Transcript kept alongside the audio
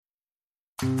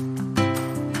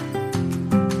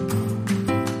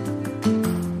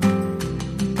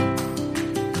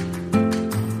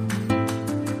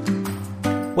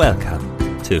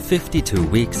Welcome to 52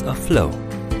 Weeks of Flow.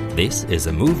 This is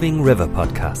a moving river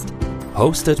podcast,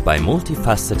 hosted by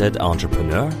multifaceted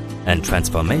entrepreneur and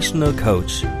transformational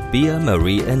coach, Bia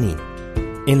Marie Ani.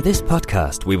 In this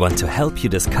podcast, we want to help you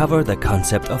discover the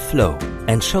concept of flow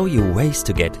and show you ways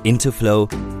to get into flow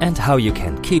and how you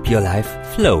can keep your life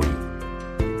flowy.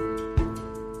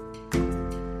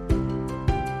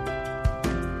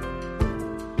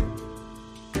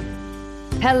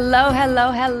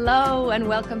 Hello, and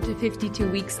welcome to 52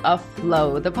 Weeks of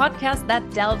Flow, the podcast that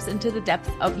delves into the depth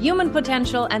of human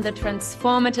potential and the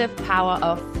transformative power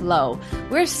of flow.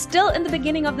 We're still in the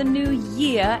beginning of the new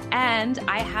year, and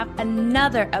I have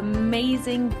another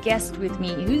amazing guest with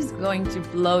me who's going to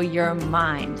blow your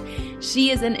mind.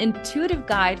 She is an intuitive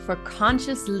guide for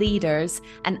conscious leaders,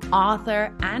 an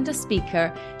author, and a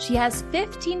speaker. She has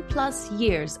 15 plus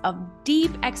years of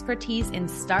deep expertise in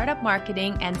startup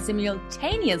marketing and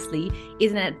simultaneously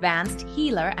is an advanced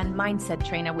healer and mindset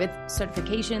trainer with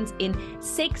certifications in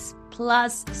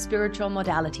 6+ spiritual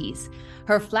modalities.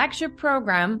 Her flagship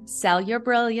program, Sell Your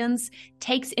Brilliance,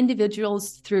 takes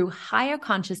individuals through higher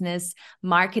consciousness,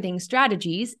 marketing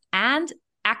strategies, and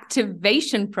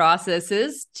activation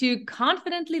processes to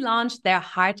confidently launch their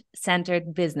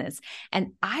heart-centered business.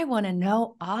 And I want to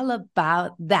know all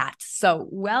about that. So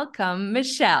welcome,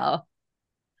 Michelle.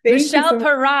 Michelle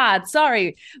Parad.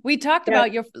 Sorry, we talked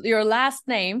about your last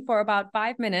name for about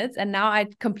 5 minutes, and now I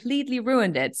completely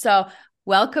ruined it. So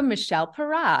welcome, Michelle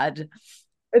Parad.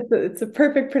 It's a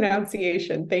perfect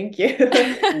pronunciation. Thank you for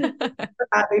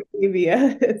having me,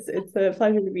 Mia. It's a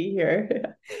pleasure to be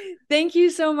here. Thank you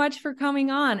so much for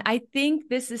coming on. I think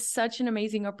this is such an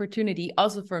amazing opportunity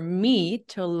also for me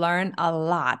to learn a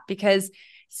lot, because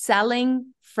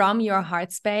selling from your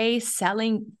heart space,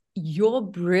 selling your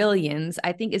brilliance,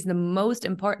 I think is the most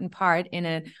important part in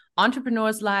an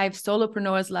entrepreneur's life,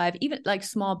 solopreneur's life, even like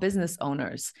small business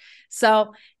owners.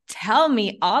 So tell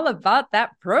me all about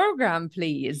that program,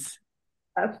 please.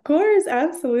 Of course,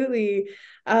 absolutely.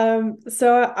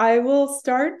 So I will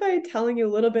start by telling you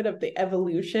a little bit of the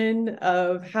evolution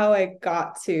of how I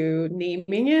got to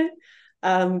naming it,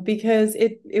 because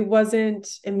it wasn't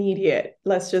immediate,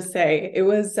 let's just say. It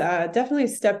was definitely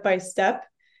step by step.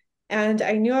 And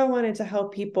I knew I wanted to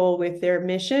help people with their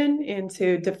mission and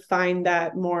to define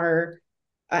that more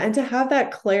and to have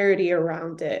that clarity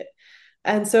around it.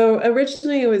 And so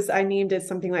originally I named it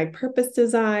something like purpose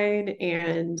design.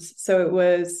 And so it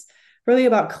was really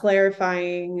about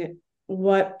clarifying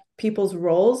what people's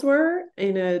roles were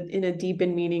in a deep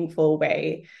and meaningful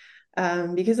way.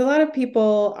 Because a lot of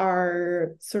people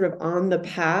are sort of on the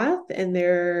path and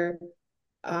they're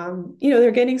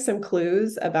getting some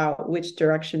clues about which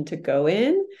direction to go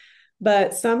in,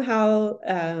 but somehow,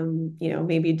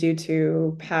 maybe due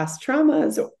to past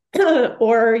traumas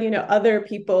or other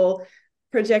people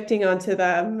projecting onto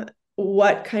them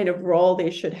what kind of role they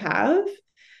should have,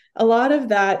 a lot of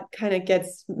that kind of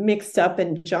gets mixed up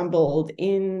and jumbled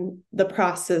in the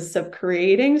process of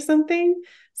creating something.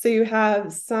 So you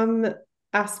have some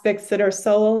aspects that are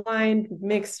soul aligned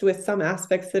mixed with some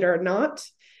aspects that are not.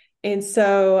 And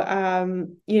so,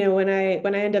 when I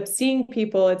end up seeing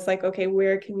people, it's like, okay,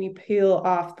 where can we peel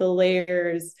off the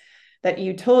layers that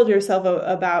you told yourself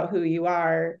about who you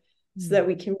are, so that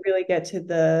we can really get to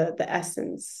the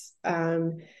essence.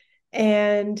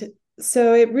 And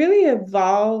so it really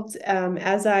evolved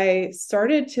as I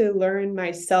started to learn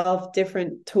myself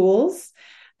different tools.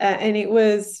 And it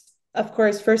was, of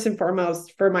course, first and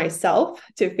foremost for myself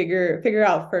to figure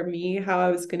out for me how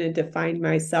I was going to define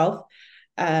myself.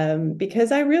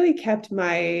 Because I really kept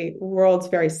my worlds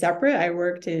very separate. I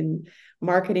worked in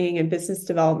marketing and business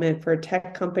development for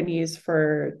tech companies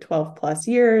for 12 plus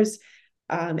years.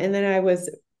 And then I was,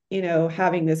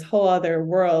 having this whole other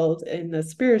world in the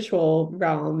spiritual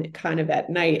realm kind of at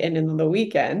night and in the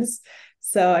weekends.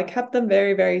 So I kept them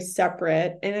very, very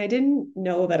separate. And I didn't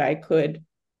know that I could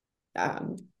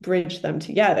bridge them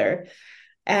together.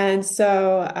 And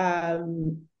so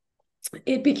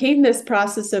it became this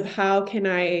process of how can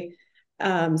I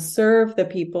serve the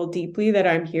people deeply that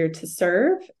I'm here to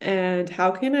serve, and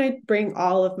how can I bring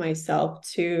all of myself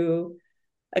to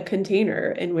a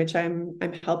container in which I'm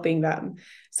helping them.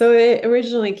 So it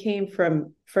originally came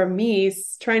from me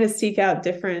trying to seek out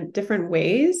different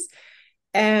ways,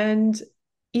 and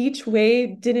each way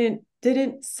didn't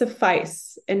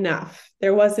suffice enough.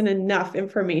 There wasn't enough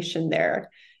information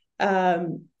there. I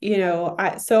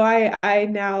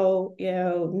now,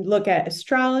 look at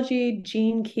astrology,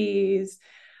 gene keys,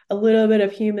 a little bit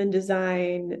of human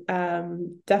design,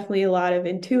 definitely a lot of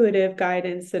intuitive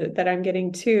guidance that I'm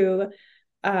getting to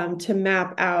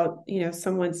map out,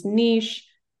 someone's niche,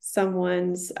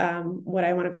 someone's what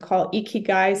I want to call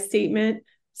ikigai statement.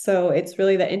 So it's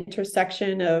really the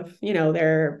intersection of,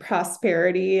 their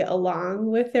prosperity along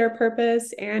with their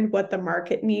purpose and what the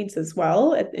market needs as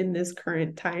well in this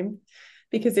current time.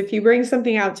 Because if you bring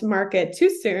something out to market too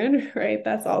soon, right,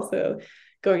 that's also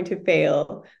going to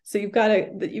fail. So you've got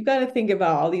to think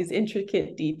about all these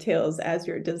intricate details as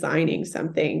you're designing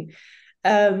something.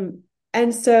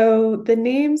 And so the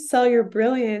name Sell Your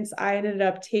Brilliance, I ended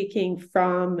up taking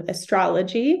from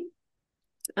astrology.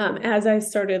 As I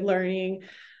started learning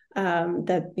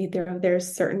that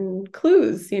there's certain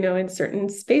clues, in certain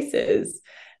spaces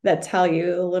that tell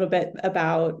you a little bit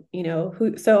about,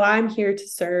 who. So I'm here to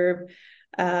serve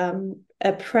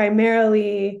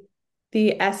primarily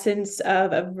the essence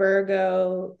of a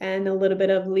Virgo and a little bit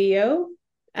of Leo.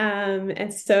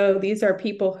 And so these are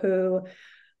people who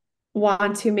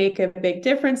want to make a big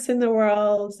difference in the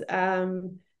world,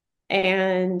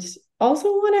 and also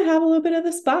want to have a little bit of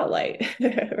the spotlight,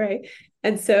 right?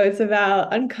 And so it's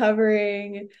about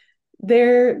uncovering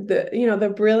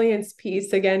the brilliance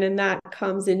piece again, and that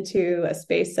comes into a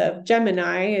space of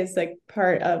Gemini is like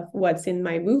part of what's in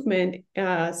my movement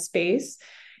space.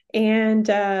 And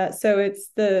so it's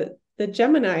the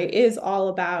Gemini is all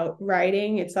about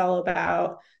writing. It's all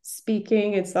about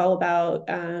speaking. It's all about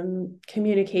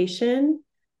communication.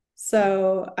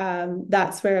 So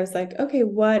that's where I was like, okay,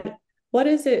 what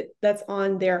is it that's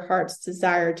on their heart's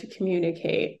desire to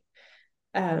communicate?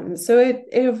 So it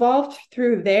evolved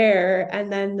through there.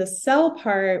 And then the sell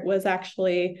part was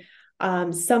actually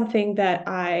something that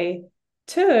I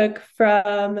took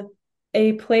from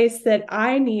a place that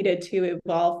I needed to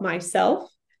evolve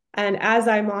myself. And as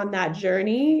I'm on that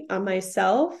journey on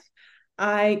myself,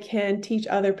 I can teach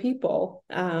other people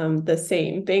the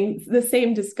same things, the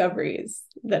same discoveries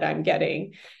that I'm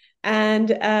getting.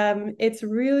 And it's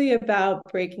really about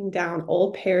breaking down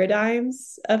old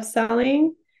paradigms of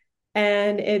selling.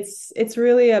 And it's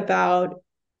really about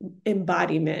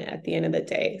embodiment at the end of the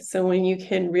day. So when you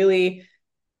can really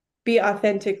be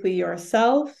authentically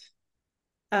yourself,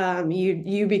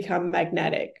 you become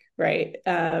magnetic, right?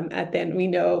 At the end, we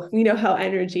know how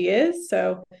energy is.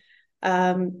 So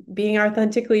being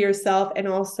authentically yourself and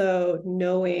also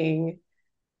knowing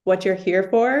what you're here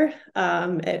for,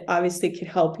 it obviously can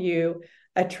help you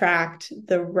attract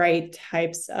the right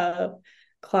types of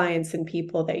clients and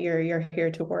people that you're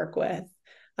here to work with.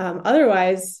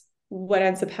 Otherwise, what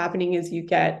ends up happening is you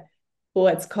get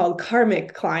what's called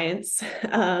karmic clients,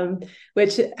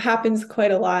 which happens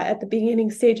quite a lot at the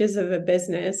beginning stages of a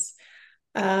business,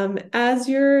 as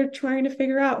you're trying to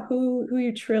figure out who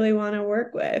you truly want to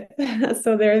work with.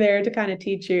 So they're there to kind of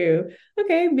teach you,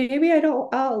 okay, maybe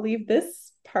I'll leave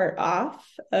this part off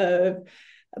of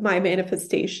my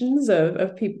manifestations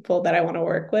of people that I want to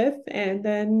work with. And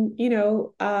then,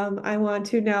 I want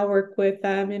to now work with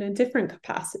them in a different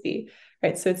capacity,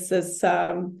 right? So it's this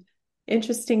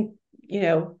interesting,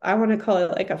 I want to call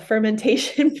it like a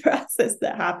fermentation process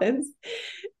that happens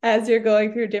as you're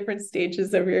going through different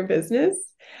stages of your business.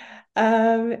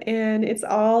 And it's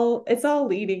all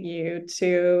leading you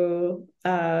to,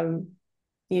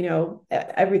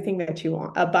 everything that you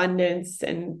want, abundance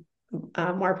and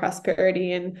more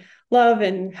prosperity and love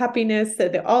and happiness,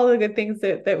 all the good things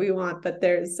that we want. But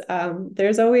there's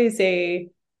always a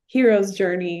hero's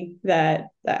journey that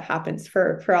happens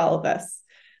for all of us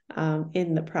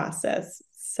in the process.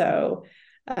 So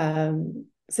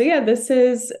yeah, this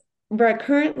is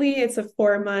currently it's a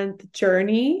 4-month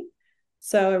journey.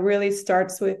 So it really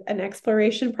starts with an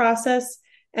exploration process.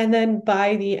 And then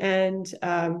by the end,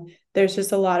 there's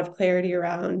just a lot of clarity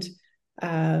around,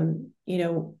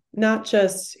 not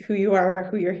just who you are,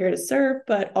 who you're here to serve,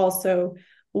 but also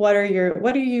what are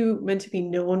you meant to be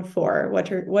known for? What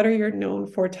are your known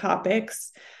for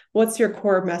topics? What's your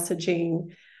core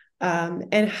messaging?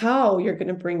 And how you're going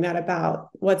to bring that about?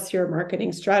 What's your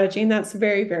marketing strategy? And that's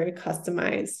very, very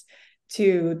customized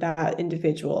to that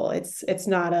individual. It's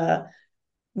not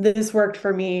this worked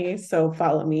for me, so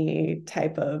follow me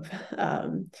type of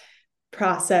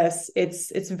process.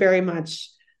 It's very much,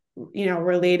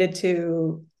 related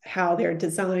to how they're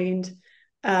designed,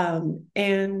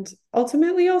 and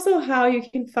ultimately also how you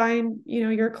can find,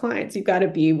 your clients. You've got to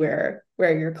be where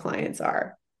your clients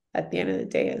are at the end of the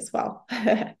day as well.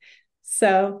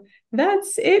 So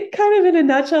that's it kind of in a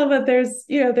nutshell, but there's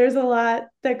a lot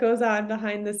that goes on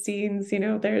behind the scenes.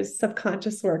 There's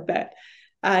subconscious work that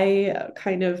I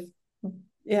kind of,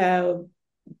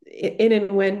 in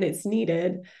and when it's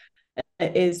needed,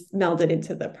 is melded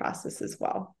into the process as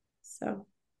well. So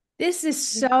this is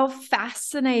so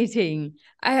fascinating.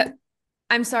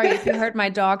 I'm sorry if you heard my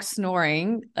dog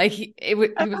snoring. Like he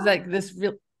was like this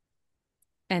real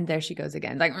And there she goes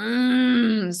again, like,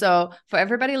 So for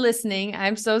everybody listening,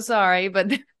 I'm so sorry,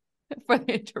 but for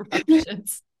the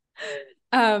interruptions.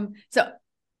 So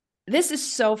this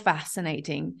is so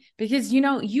fascinating because,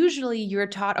 usually you're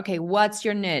taught, okay, what's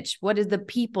your niche? What is the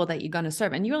people that you're going to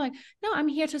serve? And you're like, no, I'm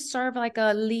here to serve like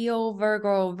a Leo,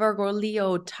 Virgo,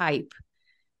 Leo type.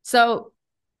 So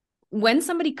when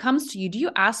somebody comes to you, do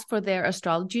you ask for their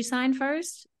astrology sign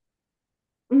first?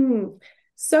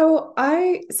 So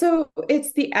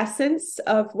it's the essence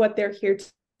of what they're here to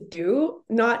do,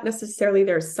 not necessarily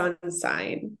their sun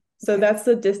sign. So that's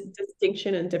the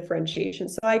distinction and differentiation.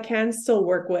 So I can still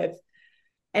work with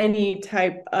any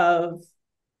type of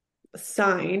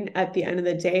sign at the end of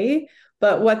the day,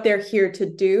 but what they're here to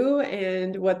do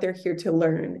and what they're here to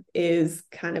learn is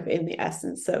kind of in the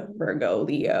essence of Virgo,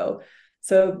 Leo.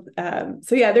 So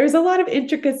yeah, there's a lot of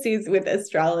intricacies with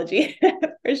astrology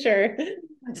for sure.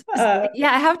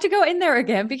 Yeah, I have to go in there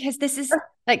again because this is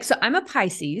like, so I'm a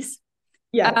Pisces.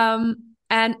 Yeah.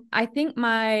 And I think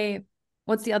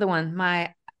what's the other one?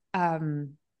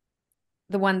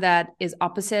 The one that is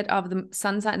opposite of the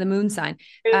sun sign, the moon sign.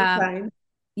 Sign.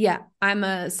 Yeah, I'm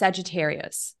a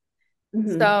Sagittarius.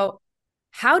 Mm-hmm. So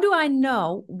how do I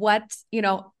know what,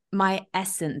 my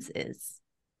essence is?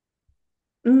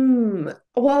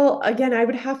 Well, again, I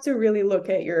would have to really look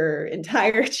at your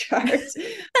entire chart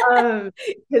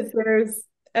because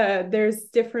there's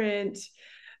different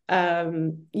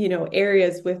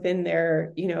areas within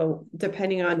there,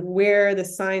 depending on where the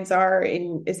signs are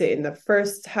is it in the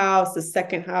first house, the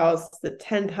second house, the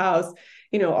 10th house,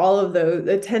 all of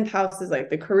the 10th house is like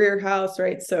the career house,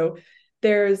 right? So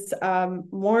there's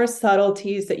more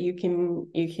subtleties that you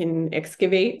can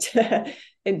excavate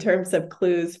in terms of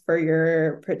clues for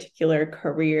your particular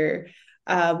career.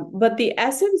 But the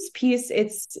essence piece,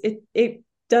 it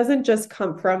doesn't just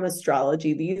come from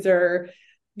astrology. These are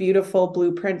beautiful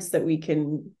blueprints that we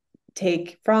can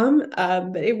take from,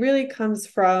 but it really comes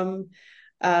from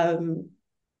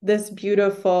this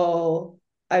beautiful,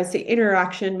 I would say,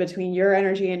 interaction between your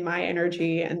energy and my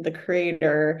energy and the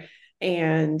creator,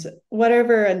 and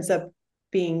whatever ends up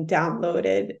being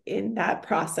downloaded in that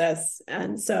process.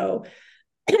 And so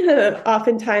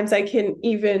oftentimes I can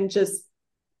even just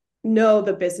know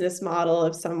the business model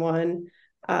of someone.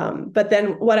 But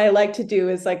then what I like to do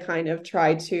is like kind of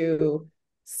try to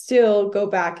still go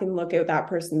back and look at that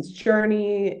person's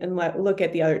journey and look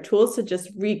at the other tools to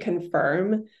just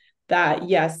reconfirm that,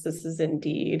 yes, this is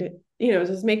indeed,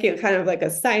 just make it kind of like a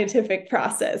scientific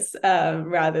process,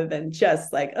 rather than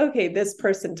just like, okay, this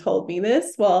person told me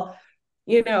this. Well,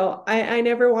 I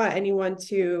never want anyone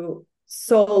to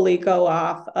solely go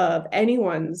off of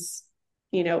anyone's,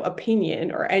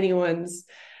 opinion or anyone's,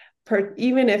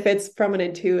 even if it's from an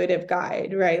intuitive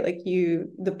guide, right? Like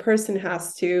the person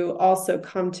has to also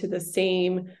come to the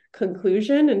same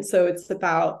conclusion. And so it's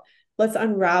about, let's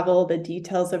unravel the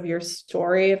details of your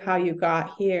story of how you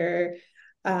got here,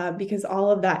 because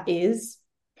all of that is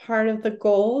part of the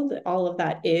gold. All of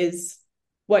that is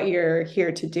what you're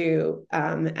here to do,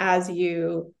 as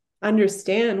you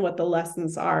understand what the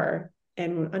lessons are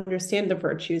and understand the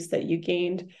virtues that you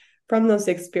gained from those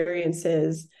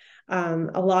experiences.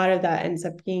 A lot of that ends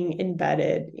up being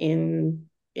embedded in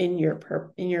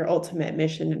your ultimate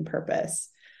mission and purpose.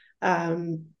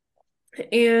 And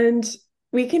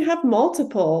we can have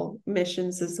multiple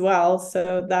missions as well.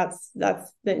 So that's the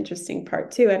interesting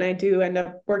part too. And I do end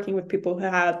up working with people who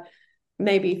have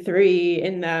maybe 3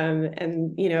 in them,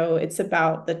 and it's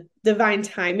about the divine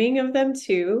timing of them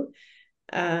too.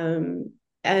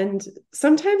 And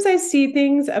sometimes I see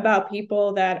things about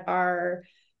people that are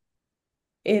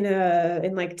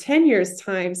in like 10 years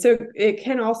time, so it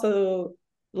can also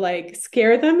like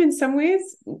scare them in some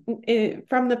ways,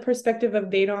 from the perspective of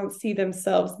they don't see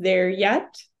themselves there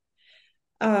yet.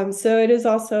 So it is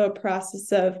also a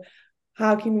process of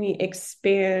how can we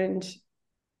expand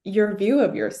your view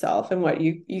of yourself and what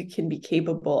you can be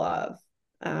capable of.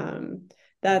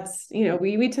 That's,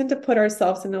 we tend to put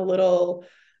ourselves in a little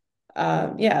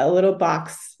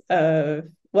box of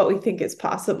what we think is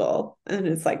possible, and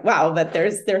it's like, wow, but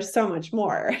there's so much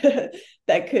more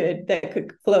that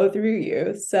could flow through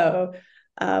you. So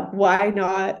why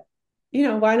not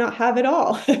have it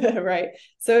all? Right?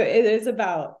 So it is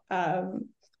about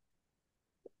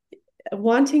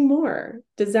wanting more,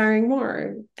 desiring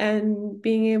more, and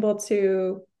being able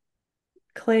to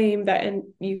claim that, and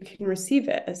you can receive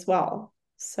it as well.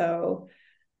 So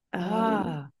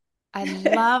I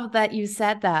love that you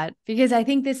said that, because I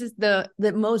think this is the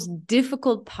most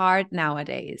difficult part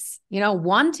nowadays.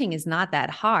 Wanting is not that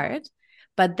hard,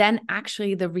 but then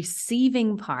actually the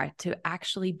receiving part, to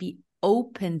actually be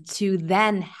open to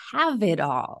then have it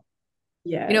all.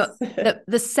 Yes.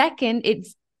 The second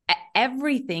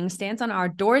everything stands on our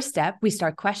doorstep, we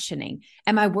start questioning,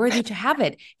 am I worthy to have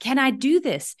it? Can I do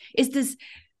this? Is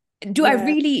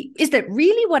that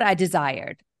really what I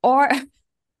desired? Or,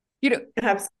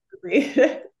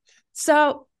 Absolutely.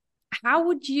 so how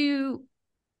would you,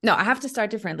 no, I have to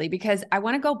start differently because I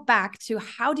want to go back to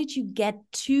how did you get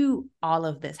to all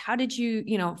of this? How did you,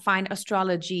 find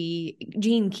astrology,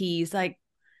 gene keys? Like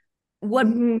what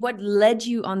led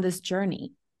you on this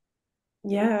journey?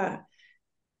 Yeah.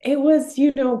 It was,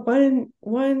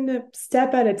 one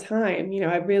step at a time.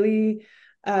 I really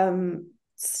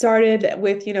started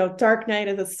with, Dark Night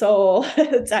of the Soul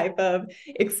type of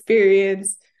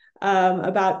experience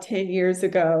about 10 years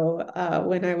ago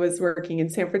when I was working in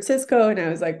San Francisco. And I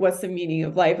was like, what's the meaning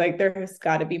of life? Like, there's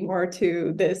got to be more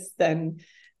to this than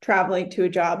traveling to a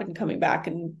job and coming back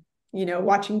and,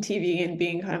 watching TV and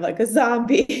being kind of like a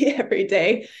zombie every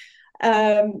day.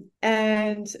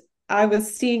 And I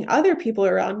was seeing other people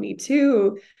around me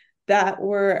too that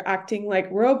were acting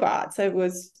like robots. I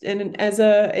was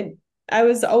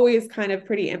always kind of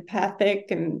pretty empathic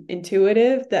and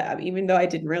intuitive, that even though I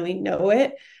didn't really know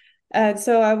it. And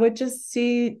so I would just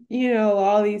see,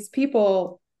 all these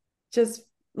people just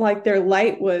like their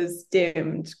light was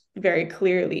dimmed very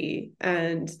clearly,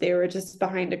 and they were just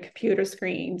behind a computer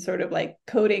screen, sort of like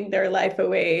coding their life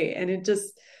away. And it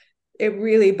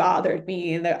really bothered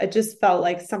me. And I just felt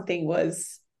like something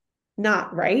was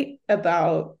not right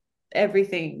about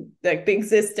everything, like the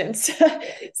existence.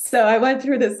 So I went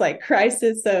through this like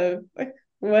crisis of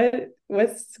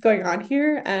what's going on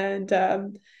here. And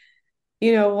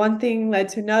one thing led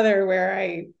to another, where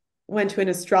I went to an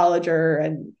astrologer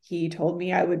and he told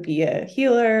me I would be a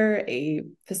healer, a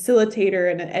facilitator,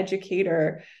 and an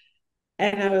educator.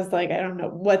 And I was like, I don't know,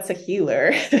 what's a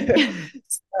healer? So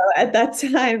at that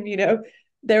time,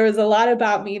 there was a lot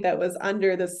about me that was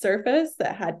under the surface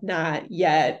that had not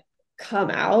yet come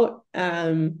out.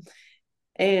 And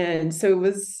so it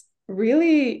was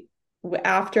really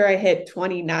after I hit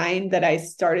 29 that I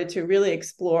started to really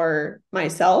explore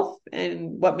myself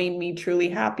and what made me truly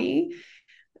happy,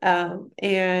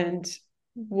 and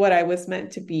what I was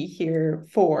meant to be here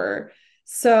for.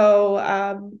 So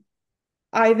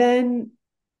I then,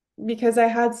 because I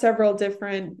had several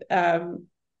different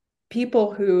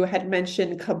people who had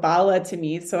mentioned Kabbalah to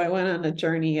me, so I went on a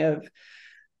journey of,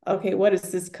 okay, what is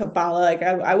this Kabbalah? Like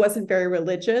I wasn't very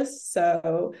religious,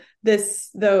 so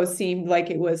this though seemed like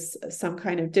it was some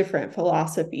kind of different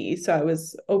philosophy. So I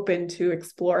was open to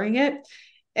exploring it.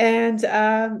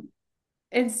 And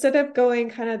instead of going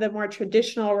kind of the more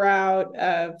traditional route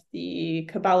of the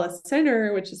Kabbalah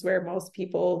Center, which is where most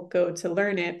people go to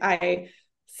learn it, I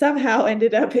somehow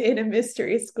ended up in a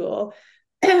mystery school.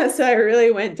 So I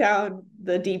really went down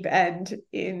the deep end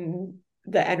in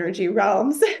the energy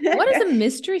realms. What is a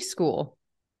mystery school?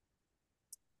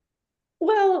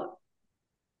 Well,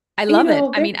 I love it.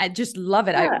 I mean, I just love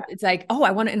it. Yeah. It's like, oh,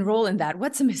 I want to enroll in that.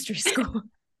 What's a mystery school?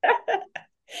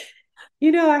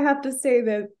 I have to say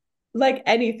that, like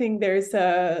anything, there's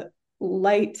a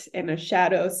light and a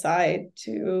shadow side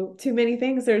to many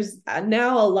things. There's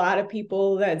now a lot of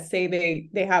people that say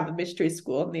they have a mystery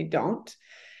school and they don't.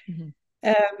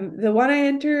 The one I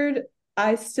entered,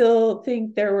 I still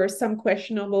think there were some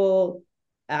questionable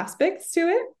aspects to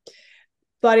it,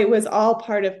 but it was all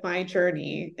part of my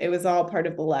journey. It was all part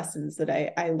of the lessons that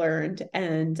I learned.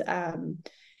 And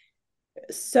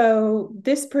so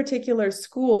this particular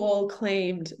school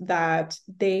claimed that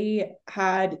they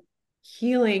had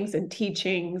healings and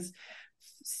teachings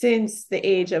since the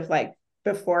age of like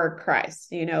before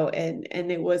Christ, and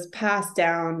it was passed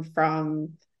down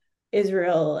from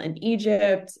Israel and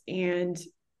Egypt. And,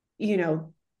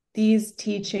 these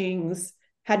teachings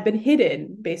had been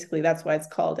hidden. Basically, that's why it's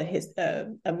called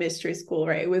a mystery school,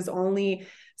 right? It was only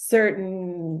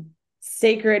certain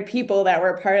sacred people that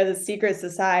were part of the secret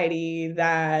society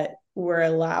that were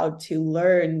allowed to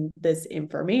learn this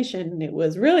information. It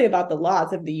was really about the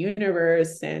laws of the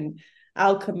universe and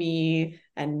alchemy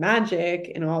and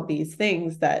magic and all these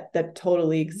things that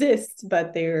totally exist,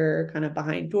 but they're kind of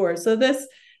behind doors. So this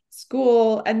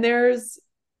school, and there's,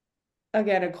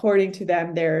 again, according to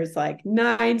them, there's like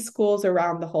 9 schools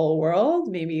around the whole world,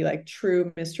 maybe like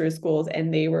true mystery schools,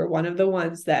 and they were one of the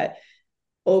ones that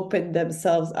opened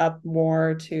themselves up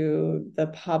more to the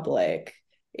public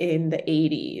in the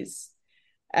 80s.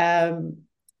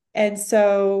 And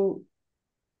so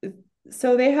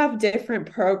they have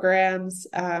different programs.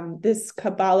 This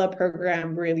Kabbalah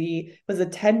program really was a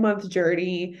 10-month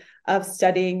journey of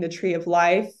studying the tree of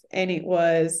life. And it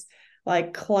was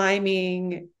like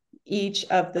climbing each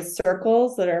of the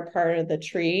circles that are part of the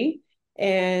tree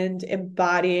and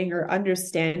embodying or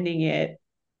understanding it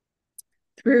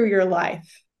through your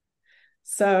life.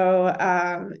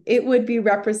 So it would be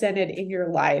represented in your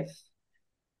life.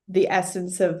 The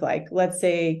essence of, like, let's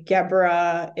say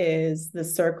Gebra is the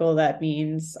circle that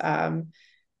means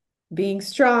being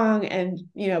strong and,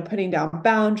 putting down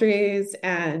boundaries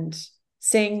and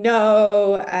saying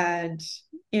no and,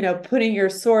 putting your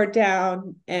sword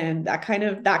down and that kind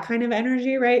of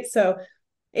energy, right? So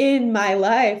in my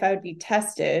life, I would be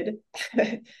tested.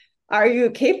 Are you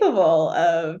capable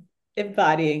of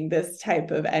embodying this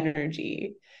type of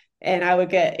energy? And I would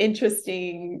get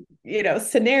interesting,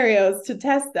 scenarios to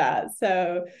test that.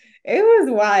 So it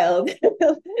was wild.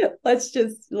 let's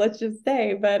just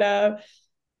say. But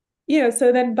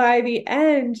so then by the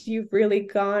end, you've really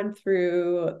gone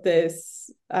through this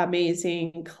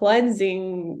amazing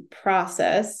cleansing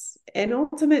process. And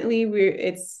ultimately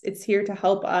it's here to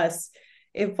help us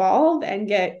evolve and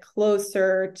get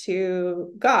closer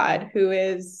to God, who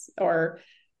is, or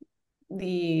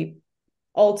the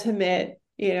ultimate,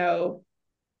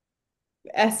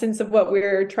 essence of what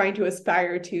we're trying to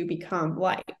aspire to become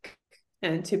like,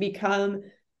 and to become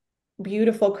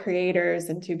beautiful creators,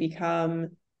 and to become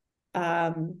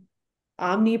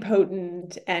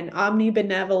omnipotent and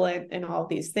omnibenevolent and all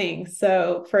these things.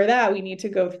 So for that, we need to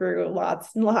go through lots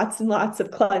and lots and lots of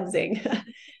cleansing.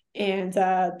 And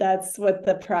that's what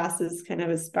the process kind of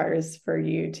aspires for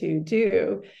you to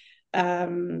do.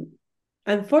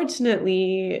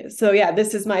 Unfortunately, so yeah,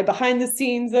 this is my behind the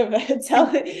scenes of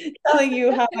telling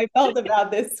you how I felt about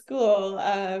this school.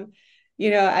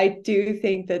 I do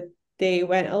think that they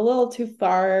went a little too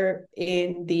far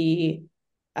in the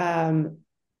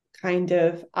kind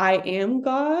of I am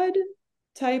God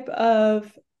type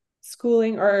of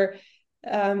schooling. Or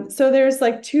so there's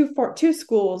like two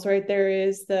schools, right? There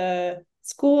is the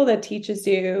school that teaches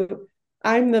you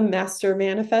I'm the master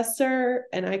manifester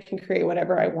and I can create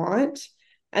whatever I want.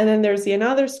 And then there's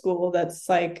another school that's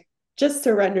like, just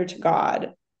surrender to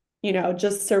God,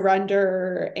 just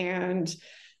surrender. And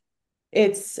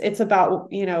it's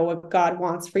about, what God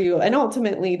wants for you. And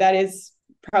ultimately that is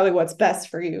probably what's best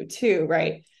for you too,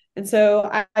 right? And so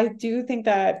I do think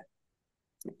that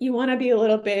you want to be a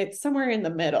little bit somewhere in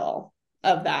the middle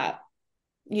of that,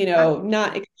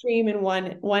 not extreme in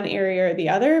one area or the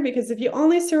other, because if you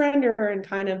only surrender and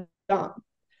kind of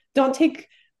don't take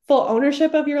full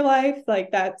ownership of your life,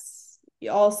 like that's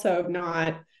also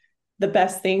not the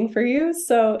best thing for you.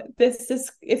 So it's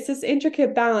this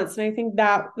intricate balance. And I think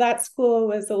that school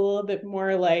was a little bit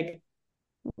more like,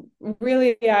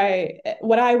 really,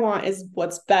 what I want is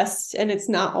what's best, and it's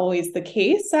not always the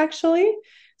case, actually.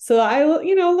 So I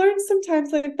learned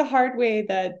sometimes, like, the hard way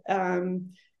that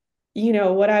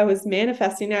what I was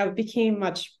manifesting, I became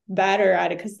much better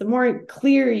at it, because the more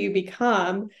clear you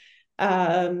become,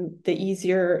 the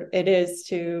easier it is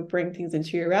to bring things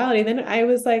into your reality. Then I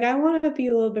was like, I want to be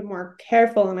a little bit more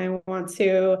careful, and I want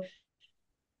to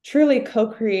truly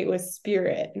co-create with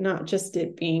spirit, not just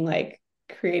it being like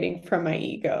creating from my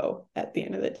ego at the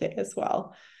end of the day as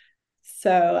well.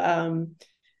 So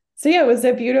yeah, it was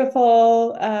a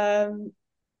beautiful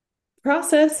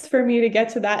process for me to get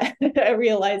to that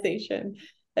realization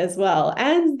as well.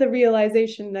 And the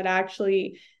realization that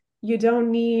actually you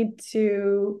don't need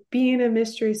to be in a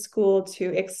mystery school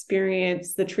to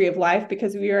experience the tree of life,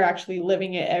 because we are actually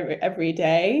living it every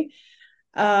day.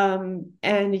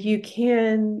 And you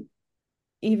can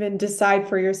even decide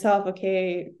for yourself,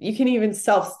 okay, you can even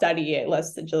self-study it,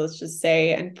 let's just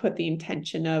say, and put the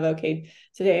intention of, okay,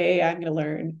 today I'm going to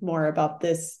learn more about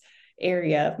this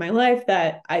area of my life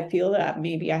that I feel that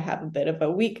maybe I have a bit of a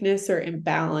weakness or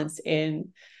imbalance in.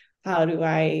 How do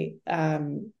I,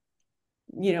 bring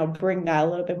that a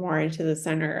little bit more into the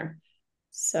center?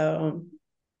 So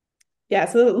yeah,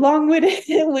 so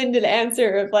long-winded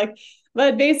answer of like,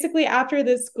 but basically after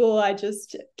this school, I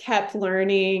just kept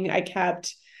learning. I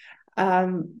kept, I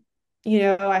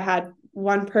had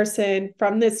one person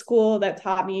from this school that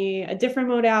taught me a different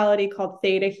modality called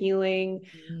theta healing,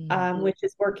 which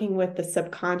is working with the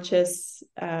subconscious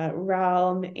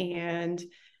realm. And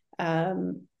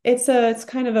it's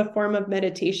kind of a form of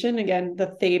meditation. Again,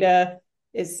 the theta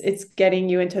it's getting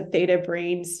you into theta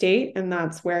brain state, and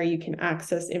that's where you can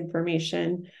access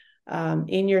information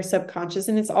in your subconscious,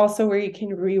 and it's also where you can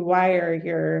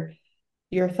rewire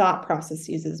your thought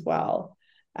processes as well.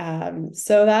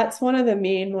 So that's one of the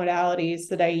main modalities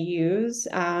that I use.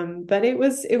 But it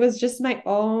was just my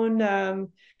own.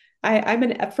 I'm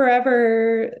a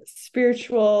forever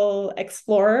spiritual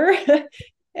explorer.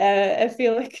 I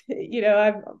feel like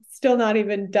I'm still not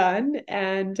even done,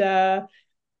 and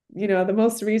the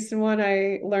most recent one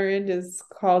I learned is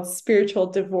called spiritual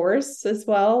divorce as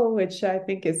well, which I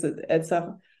think it's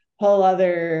a whole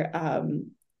other,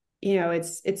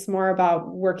 it's more about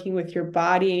working with your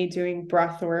body, doing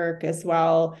breath work as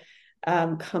well,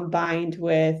 combined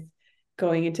with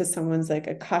going into someone's like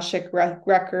Akashic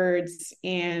records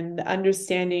and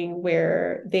understanding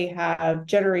where they have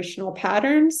generational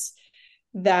patterns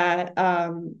that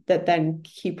then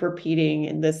keep repeating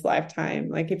in this lifetime.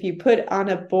 Like if you put on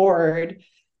a board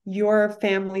your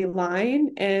family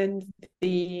line and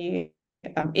the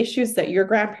issues that your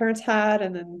grandparents had,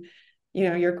 and then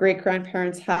your great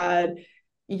grandparents had,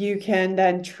 you can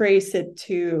then trace it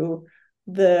to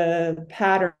the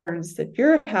patterns that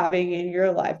you're having in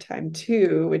your lifetime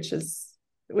too, which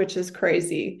is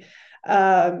crazy.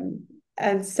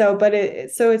 And so,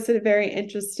 it's a very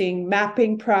interesting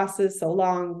mapping process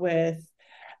along with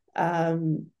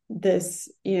this,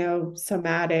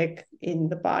 somatic in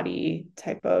the body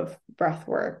type of breath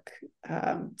work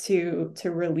to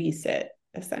release it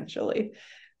essentially.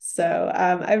 So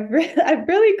I've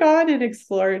really gone and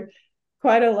explored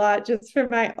quite a lot just for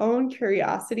my own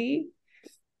curiosity.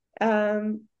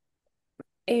 And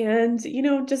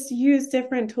just use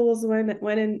different tools when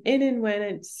and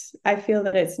when I feel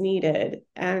that it's needed.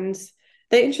 And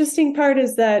the interesting part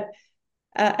is that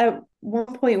at one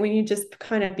point when you just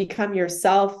kind of become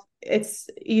yourself,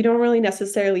 you don't really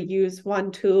necessarily use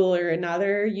one tool or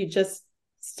another. You just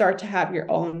start to have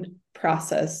your own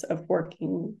process of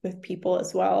working with people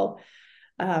as well.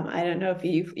 I don't know if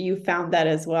you found that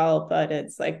as well, but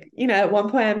it's like, at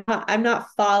one point I'm not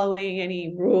following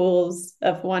any rules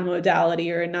of one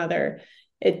modality or another.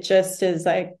 It just is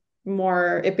like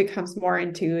it becomes more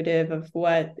intuitive of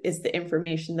what is the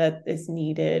information that is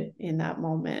needed in that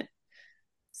moment.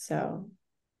 So,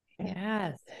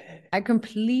 yes, I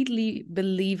completely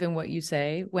believe in what you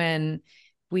say. When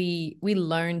we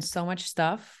learn so much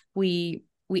stuff, we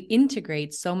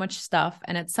integrate so much stuff,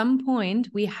 and at some point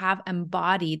we have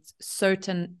embodied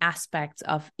certain aspects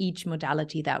of each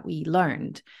modality that we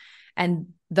learned, and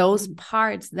those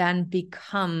parts then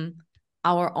become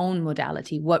our own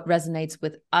modality, what resonates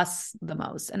with us the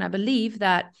most. And I believe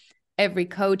that every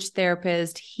coach,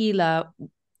 therapist, healer,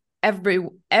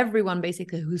 everyone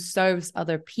basically who serves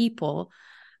other people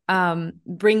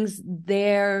brings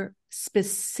their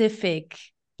specific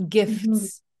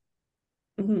gifts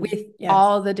with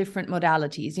all the different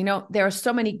modalities. There are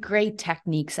so many great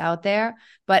techniques out there,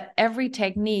 but every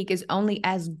technique is only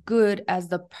as good as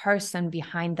the person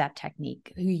behind that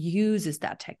technique who uses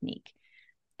that technique.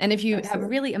 And if you have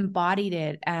really embodied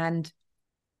it and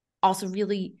also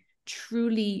really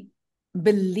truly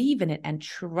believe in it and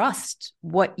trust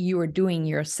what you are doing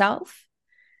yourself,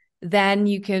 then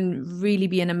you can really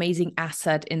be an amazing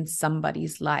asset in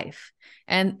somebody's life.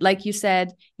 And like you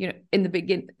said, in the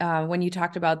beginning, when you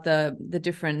talked about the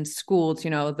different schools,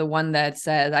 the one that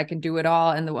says I can do it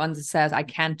all and the one that says I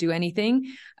can't do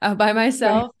anything by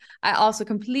myself. Right. I also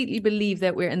completely believe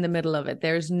that we're in the middle of it.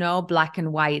 There's no black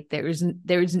and white. There's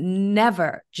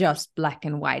never just black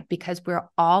and white, because we're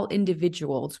all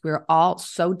individuals. We're all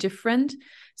so different.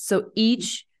 So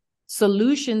each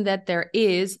solution that there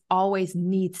is always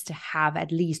needs to have at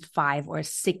least 5 or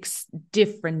 6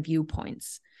 different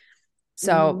viewpoints.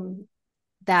 So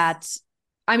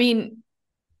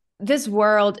this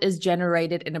world is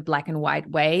generated in a black and white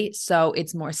way. So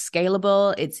it's more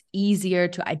scalable. It's easier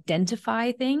to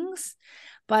identify things.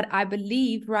 But I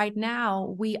believe right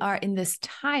now we are in this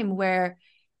time where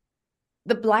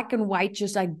the black and white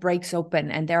just like breaks open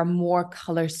and there are more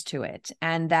colors to it.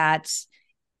 And that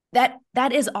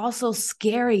is also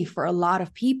scary for a lot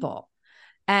of people.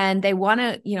 And they want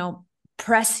to,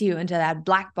 press you into that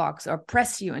black box or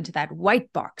press you into that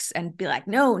white box and be like,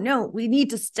 no, we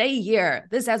need to stay here.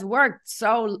 This has worked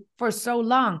for so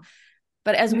long.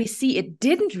 But as we see, it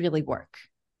didn't really work,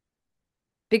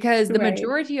 because the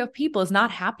majority of people is not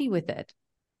happy with it.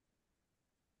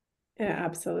 Yeah,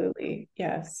 absolutely.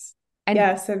 Yes. And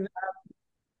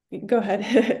go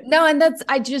ahead. No, and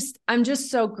I'm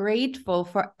just so grateful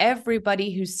for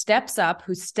everybody who steps up,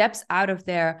 who steps out of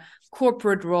their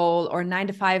corporate role or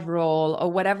 9-to-5 role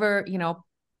or whatever,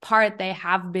 part they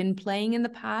have been playing in the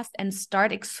past, and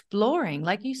start exploring,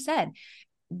 like you said,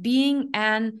 being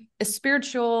a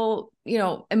spiritual,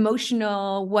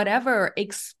 emotional, whatever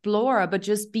explorer, but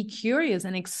just be curious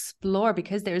and explore,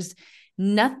 because there's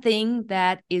nothing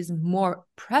that is more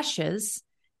precious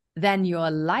than your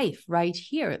life right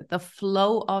here, the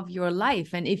flow of your life.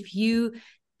 And if you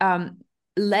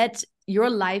let your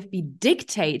life be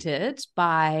dictated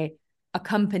by a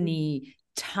company,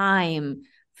 time,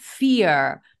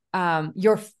 fear,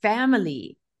 your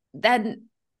family, then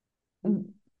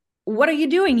what are you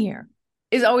doing here?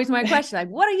 Is always my question. Like,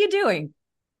 what are you doing?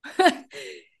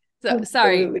 So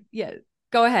sorry. Absolutely. Yeah,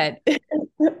 go ahead.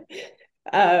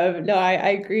 No, I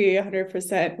agree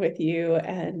 100% with you.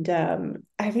 And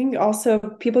I think also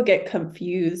people get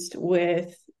confused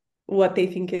with what they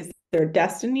think is their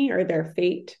destiny or their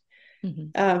fate,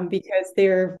 Mhm. because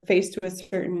they're faced with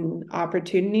certain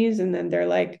opportunities and then they're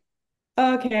like,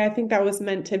 oh, okay, I think that was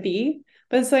meant to be.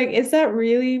 But it's like, is that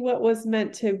really what was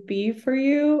meant to be for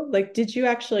you? Like, did you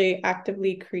actually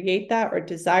actively create that or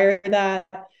desire that?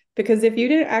 Because if you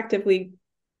didn't actively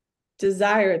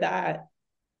desire that,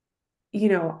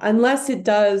 unless it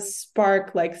does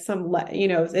spark like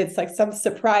it's like some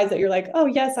surprise that you're like, oh,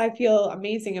 yes, I feel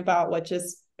amazing about what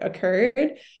just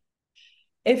occurred.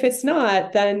 If it's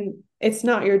not, then it's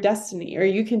not your destiny, or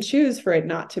you can choose for it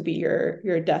not to be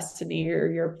your destiny or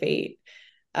your fate.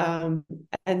 Um,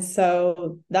 and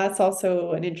so that's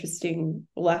also an interesting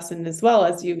lesson as well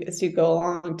as you go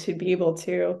along, to be able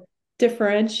to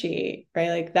differentiate, right?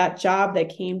 Like that job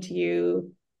that came to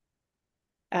you,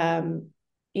 um,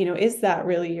 is that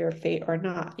really your fate or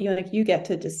not? You get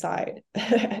to decide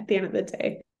at the end of the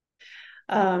day.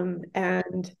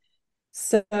 And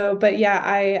so, but yeah,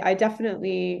 I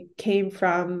definitely came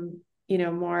from,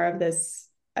 more of this,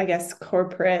 I guess,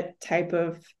 corporate type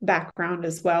of background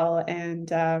as well. And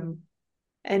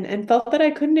felt that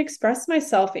I couldn't express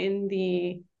myself in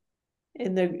the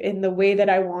way that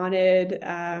I wanted.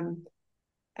 And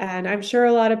I'm sure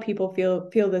a lot of people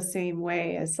feel the same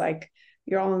way, as like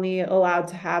you're only allowed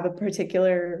to have a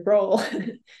particular role.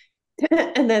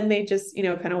 And then they just,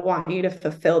 kind of want you to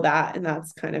fulfill that, and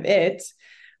that's kind of it.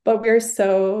 But we're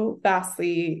so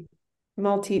vastly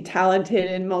multi-talented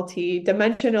and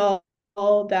multi-dimensional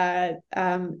that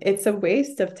it's a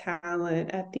waste of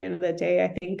talent at the end of the day.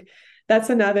 I think that's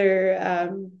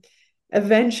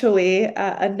eventually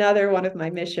another one of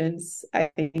my missions, I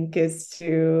think, is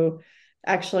to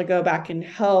actually go back and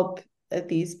help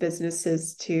these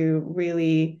businesses to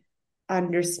really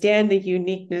understand the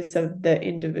uniqueness of the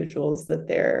individuals that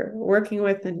they're working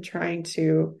with, and trying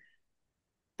to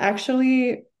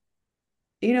actually,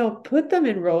 put them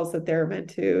in roles that they're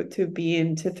meant to be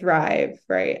in, to thrive,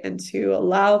 right? And to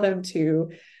allow them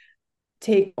to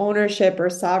take ownership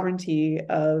or sovereignty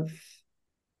of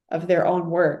their own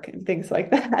work and things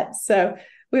like that. So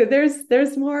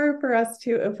there's more for us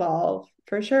to evolve,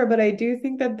 for sure. But I do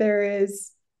think that there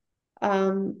is,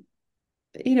 a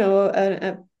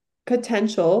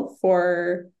potential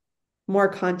for more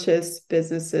conscious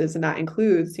businesses. And that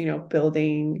includes,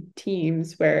 building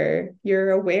teams where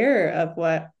you're aware of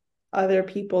what other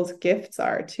people's gifts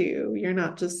are too. You're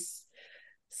not just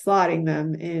slotting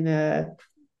them in a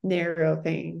narrow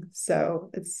thing. So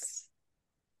it's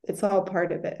all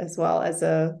part of it, as well as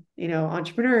a,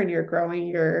 entrepreneur, and you're growing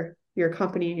your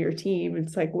company and your team.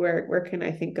 It's like, where can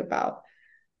I think about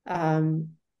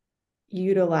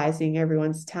utilizing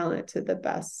everyone's talent to the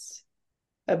best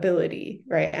ability,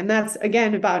 right? And that's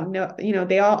again about,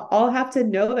 they all have to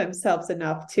know themselves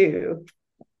enough too,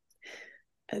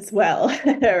 as well.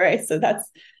 Right? So that's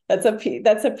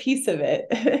a piece of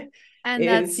it. And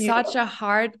Is, that's such a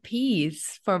hard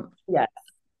piece for yeah,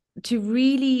 to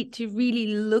really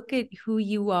look at who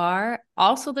you are,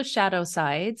 also the shadow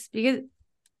sides, because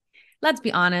let's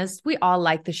be honest, we all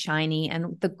like the shiny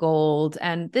and the gold,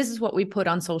 and this is what we put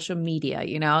on social media,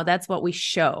 that's what we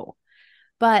show.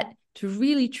 But to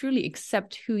really truly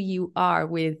accept who you are,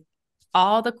 with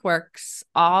all the quirks,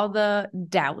 all the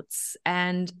doubts,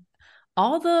 and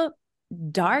all the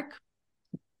dark,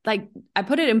 like, I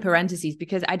put it in parentheses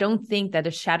because I don't think that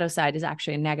a shadow side is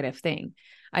actually a negative thing.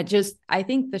 I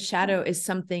think the shadow is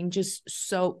something just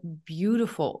so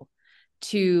beautiful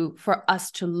for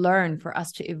us to learn, for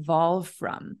us to evolve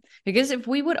from. Because if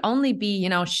we would only be,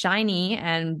 shiny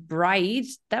and bright,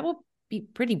 that would be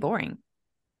pretty boring.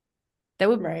 That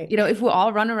would, right. if we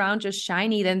all run around just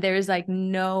shiny, then there is like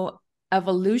no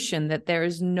evolution, that there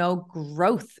is no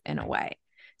growth in a way.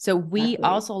 So we Exactly.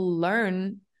 also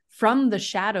learn from the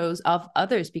shadows of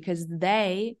others, because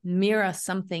they mirror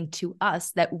something to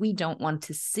us that we don't want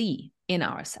to see in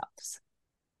ourselves.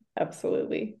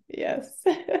 Absolutely. Yes.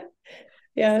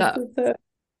 Yes. So,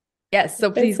 yes.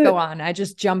 So please It's a go on. I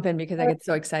just jump in because I get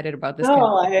so excited about this kind of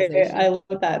no, I conversation.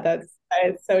 love that.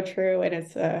 It's so true. And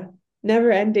it's a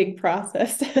never ending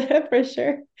process for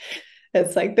sure.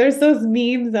 It's like there's those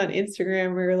memes on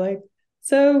Instagram where you're like,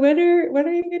 so when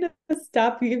are you gonna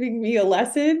stop giving me a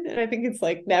lesson? And I think it's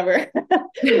like never,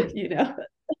 you know.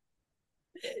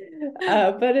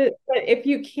 But if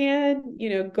you can,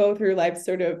 go through life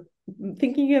sort of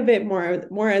thinking of it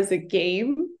more as a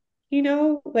game,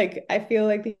 like I feel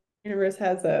like universe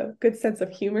has a good sense of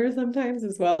humor sometimes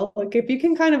as well. Like if you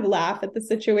can kind of laugh at the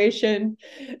situation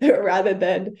rather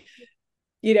than,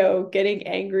 getting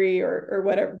angry or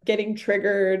whatever, getting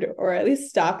triggered, or at least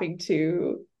stopping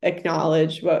to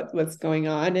acknowledge what's going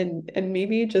on, and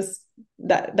maybe just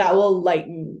that will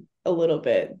lighten a little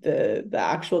bit the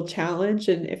actual challenge.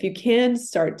 And if you can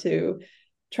start to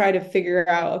try to figure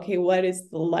out, okay, what is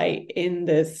the light in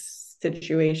this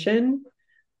situation?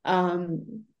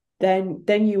 Then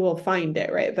you will find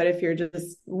it, right? But if you're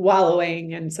just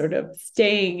wallowing and sort of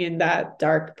staying in that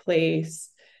dark place,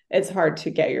 it's hard to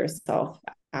get yourself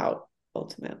out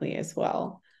ultimately as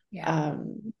well. Yeah.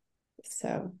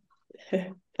 So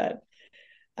but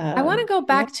I want to go yeah.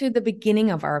 back to the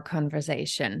beginning of our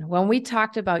conversation when we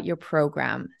talked about your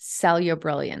program, Sell Your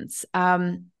Brilliance,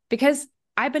 because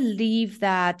I believe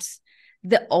that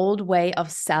the old way of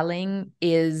selling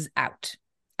is out.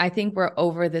 I think we're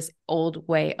over this old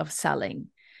way of selling.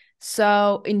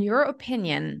 So, in your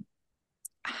opinion,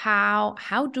 how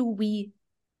do we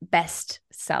best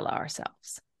sell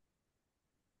ourselves?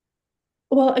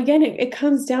 Well, again, it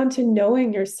comes down to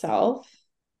knowing yourself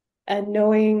and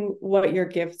knowing what your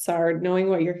gifts are, knowing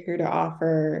what you're here to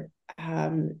offer,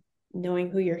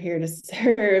 knowing who you're here to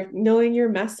serve, knowing your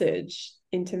message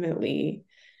intimately.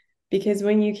 Because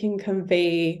when you can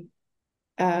convey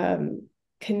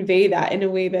that in a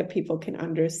way that people can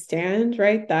understand,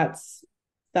 right? That's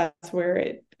where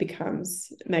it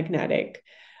becomes magnetic.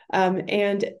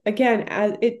 And again,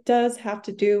 as it does have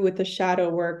to do with the shadow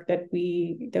work that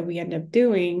we end up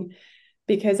doing,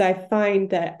 because I find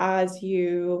that as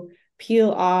you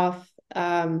peel off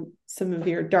some of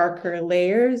your darker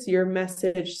layers, your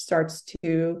message starts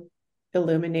to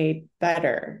illuminate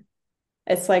better.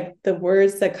 It's like the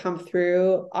words that come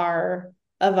through are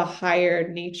of a higher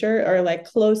nature, or like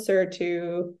closer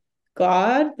to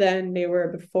God than they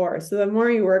were before. So the more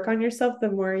you work on yourself,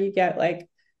 the more you get like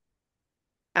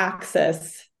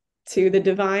access to the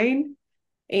divine.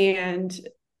 And,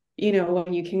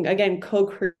 when you can, again,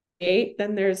 co-create,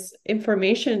 then there's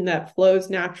information that flows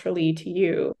naturally to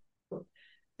you,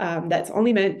 that's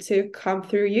only meant to come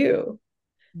through you.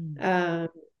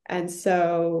 And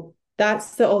so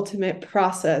that's the ultimate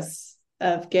process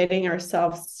of getting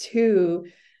ourselves to,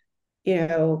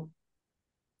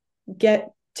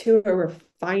 get to a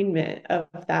refinement of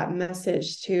that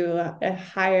message to a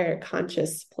higher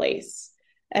conscious place.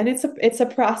 And it's a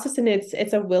process, and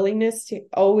it's a willingness to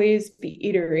always be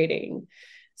iterating.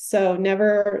 So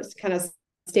never kind of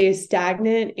stay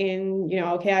stagnant in,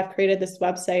 okay, I've created this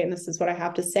website and this is what I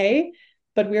have to say,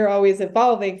 but we're always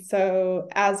evolving. So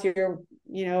as you're,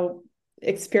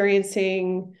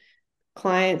 experiencing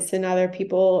clients and other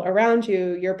people around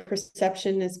you, your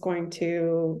perception is going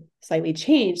to slightly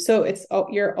change. So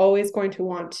you're always going to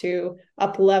want to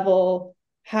up level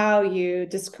how you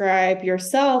describe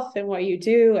yourself and what you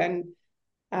do. And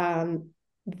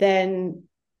then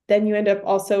you end up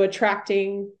also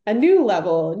attracting a new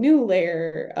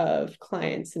layer of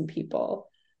clients and people.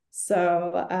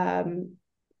 So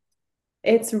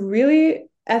it's really,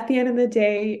 at the end of the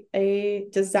day, a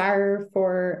desire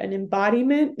for an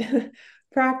embodiment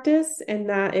practice. And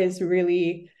that is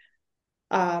really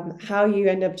how you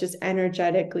end up just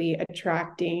energetically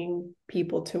attracting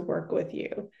people to work with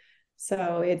you.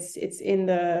 So it's in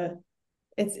the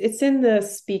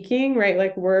speaking, right?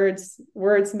 Like words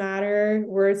matter,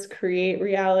 words create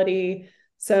reality.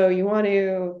 So you want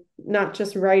to not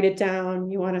just write it down,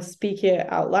 you want to speak it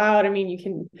out loud. I mean, you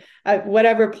can,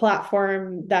 whatever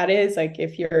platform that is, like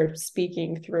if you're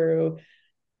speaking through,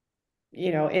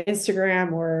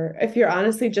 Instagram, or if you're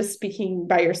honestly just speaking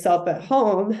by yourself at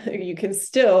home, you can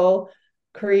still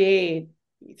create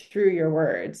through your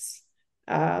words.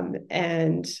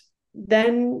 And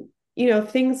then,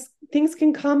 things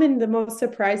can come in the most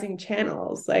surprising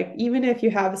channels. Like even if you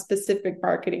have a specific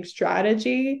marketing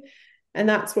strategy and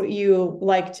that's what you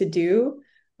like to do,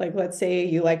 like let's say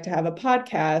you like to have a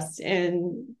podcast,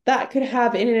 and that could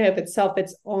have in and of itself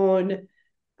its own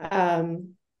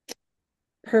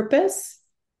purpose,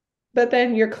 but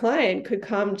then your client could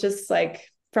come just like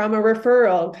from a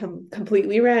referral, come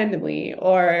completely randomly,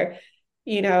 or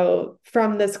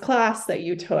from this class that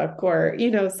you took, or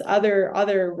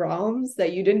other realms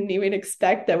that you didn't even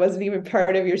expect, that wasn't even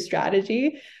part of your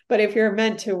strategy. But if you're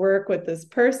meant to work with this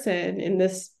person in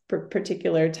this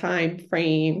particular time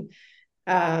frame,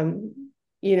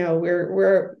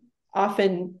 we're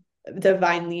often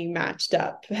divinely matched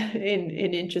up in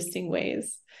interesting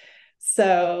ways.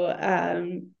 So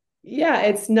yeah,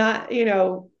 it's not,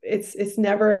 it's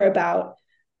never about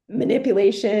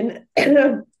manipulation.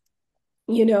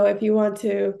 If you want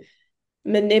to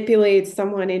manipulate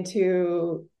someone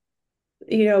into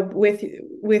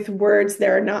with words that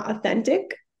are not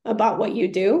authentic about what you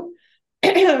do,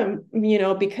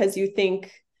 because you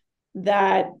think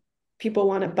that people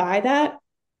want to buy that.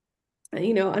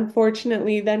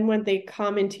 Unfortunately, then when they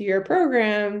come into your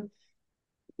program,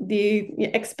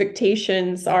 the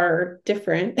expectations are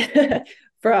different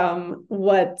from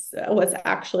what's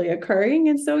actually occurring.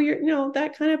 And so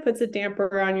that kind of puts a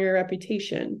damper on your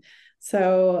reputation.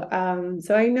 So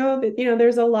I know that,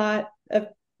 there's a lot of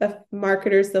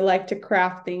marketers that like to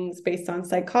craft things based on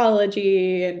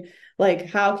psychology and like,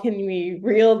 how can we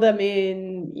reel them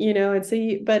in, and so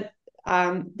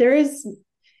there is,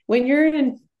 when you're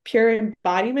in pure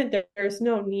embodiment, there's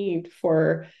no need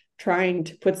for trying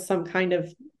to put some kind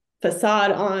of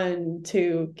facade on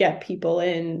to get people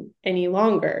in any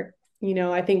longer.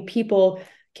 I think people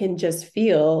can just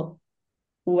feel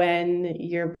when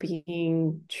you're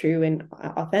being true and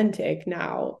authentic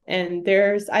now. And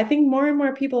I think more and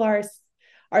more people are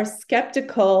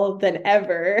skeptical than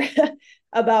ever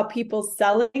about people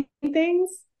selling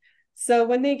things. So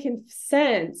when they can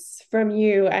sense from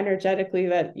you energetically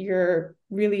that you're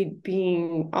really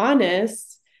being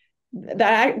honest,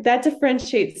 that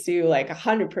differentiates you like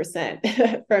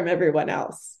 100% from everyone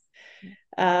else.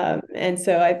 And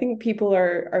so I think people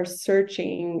are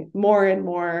searching more and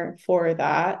more for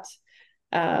that,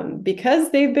 because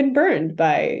they've been burned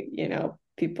by,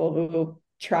 people who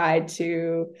tried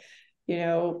to,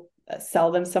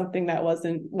 sell them something that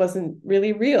wasn't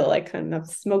really real, like kind of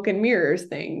smoke and mirrors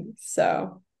thing.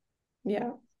 So, yeah.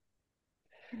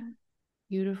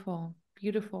 Beautiful,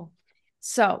 beautiful.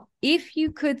 So if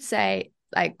you could say,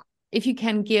 like, if you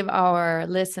can give our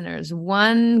listeners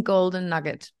one golden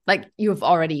nugget, like you've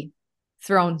already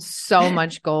thrown so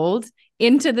much gold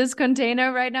into this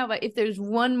container right now, but if there's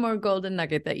one more golden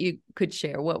nugget that you could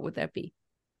share, what would that be?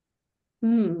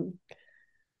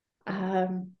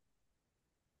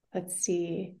 Let's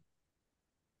see.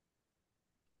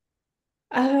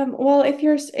 Well, if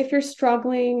you're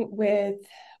struggling with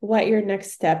what your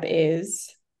next step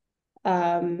is,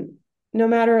 no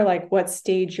matter like what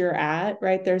stage you're at,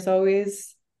 right? There's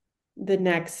always the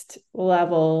next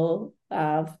level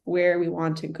of where we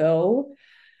want to go.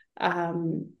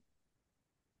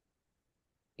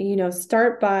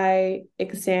 Start by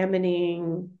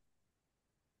examining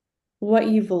what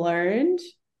you've learned.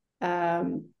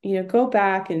 Go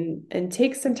back and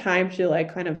take some time to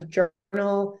like kind of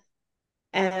journal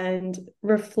and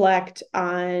reflect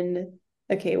on,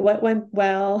 okay, what went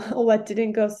well, what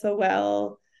didn't go so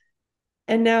well.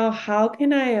 And now how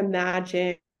can I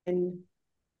imagine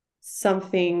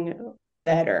something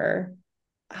better?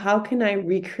 How can I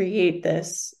recreate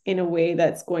this in a way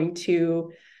that's going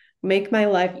to make my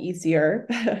life easier?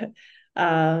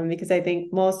 Because I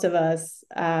think most of us,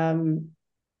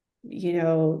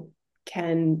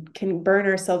 can burn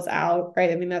ourselves out,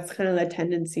 right? I mean, that's kind of the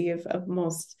tendency of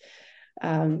most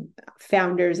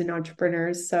founders and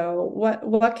entrepreneurs. So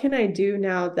what can I do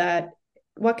now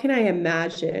what can I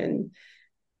imagine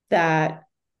that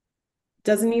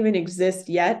doesn't even exist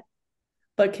yet,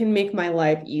 but can make my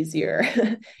life easier?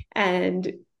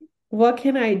 And what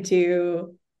can I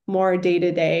do more day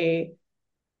to day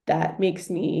that makes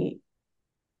me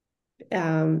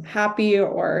happy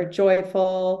or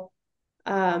joyful?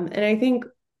 And I think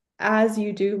as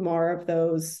you do more of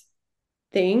those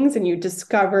things and you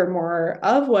discover more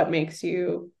of what makes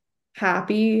you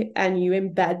happy and you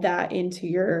embed that into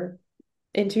your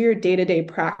day-to-day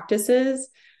practices,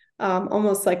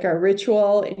 almost like a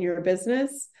ritual in your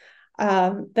business,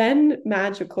 then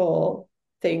magical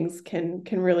things can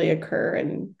really occur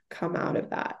and come out of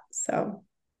that. So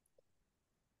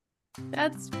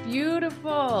that's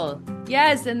beautiful.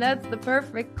 Yes, and that's the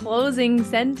perfect closing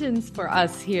sentence for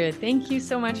us here. Thank you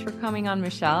so much for coming on,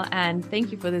 Michelle, and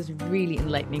thank you for this really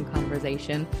enlightening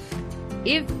conversation.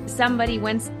 If somebody,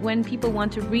 when people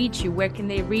want to reach you, where can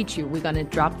they reach you? We're going to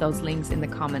drop those links in the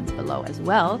comments below as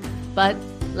well, but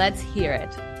let's hear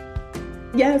it.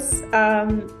 Yes,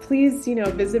 please,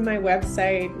 visit my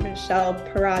website,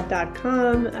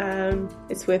 michelleperrot.com.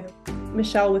 It's with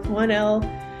Michelle with one L.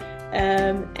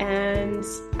 And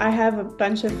I have a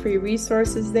bunch of free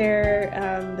resources there.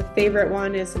 The favorite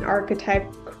one is an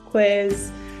archetype quiz.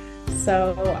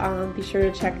 So be sure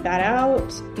to check that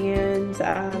out. And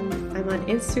I'm on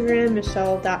Instagram,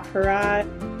 michelle.perrot.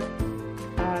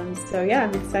 So yeah,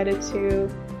 I'm excited to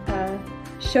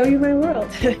show you my world.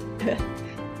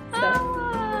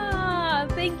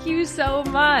 Thank you so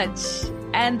much.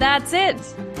 And that's it.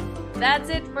 That's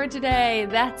it for today.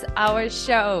 That's our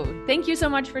show. Thank you so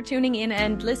much for tuning in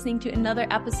and listening to another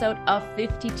episode of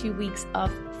 52 Weeks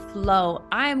of Flow.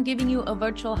 I am giving you a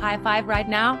virtual high five right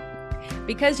now.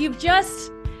 because you've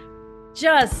just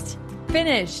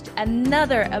finished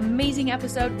another amazing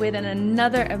episode with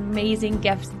another amazing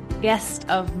guest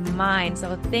of mine.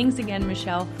 So thanks again,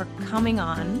 Michelle, for coming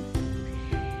on.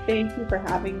 Thank you for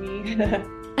having me.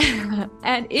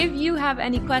 And if you have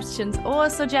any questions or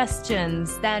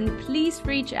suggestions, then please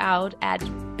reach out at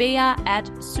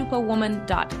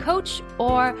bea@superwoman.coach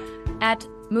or at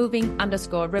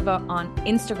moving_river on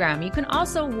Instagram. You can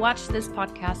also watch this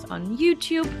podcast on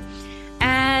YouTube.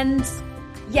 And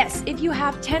yes, if you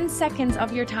have 10 seconds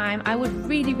of your time, I would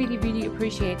really, really, really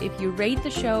appreciate if you rate the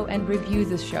show and review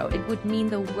the show. It would mean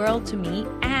the world to me.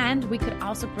 And we could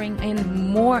also bring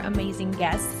in more amazing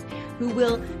guests who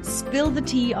will spill the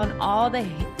tea on all the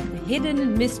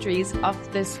hidden mysteries of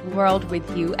this world with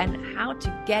you and how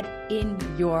to get in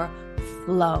your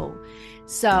flow.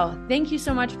 So thank you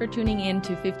so much for tuning in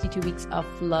to 52 Weeks of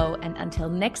Flow. And until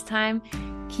next time,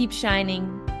 keep shining,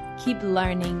 keep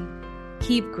learning,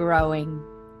 keep growing,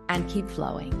 and keep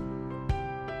flowing.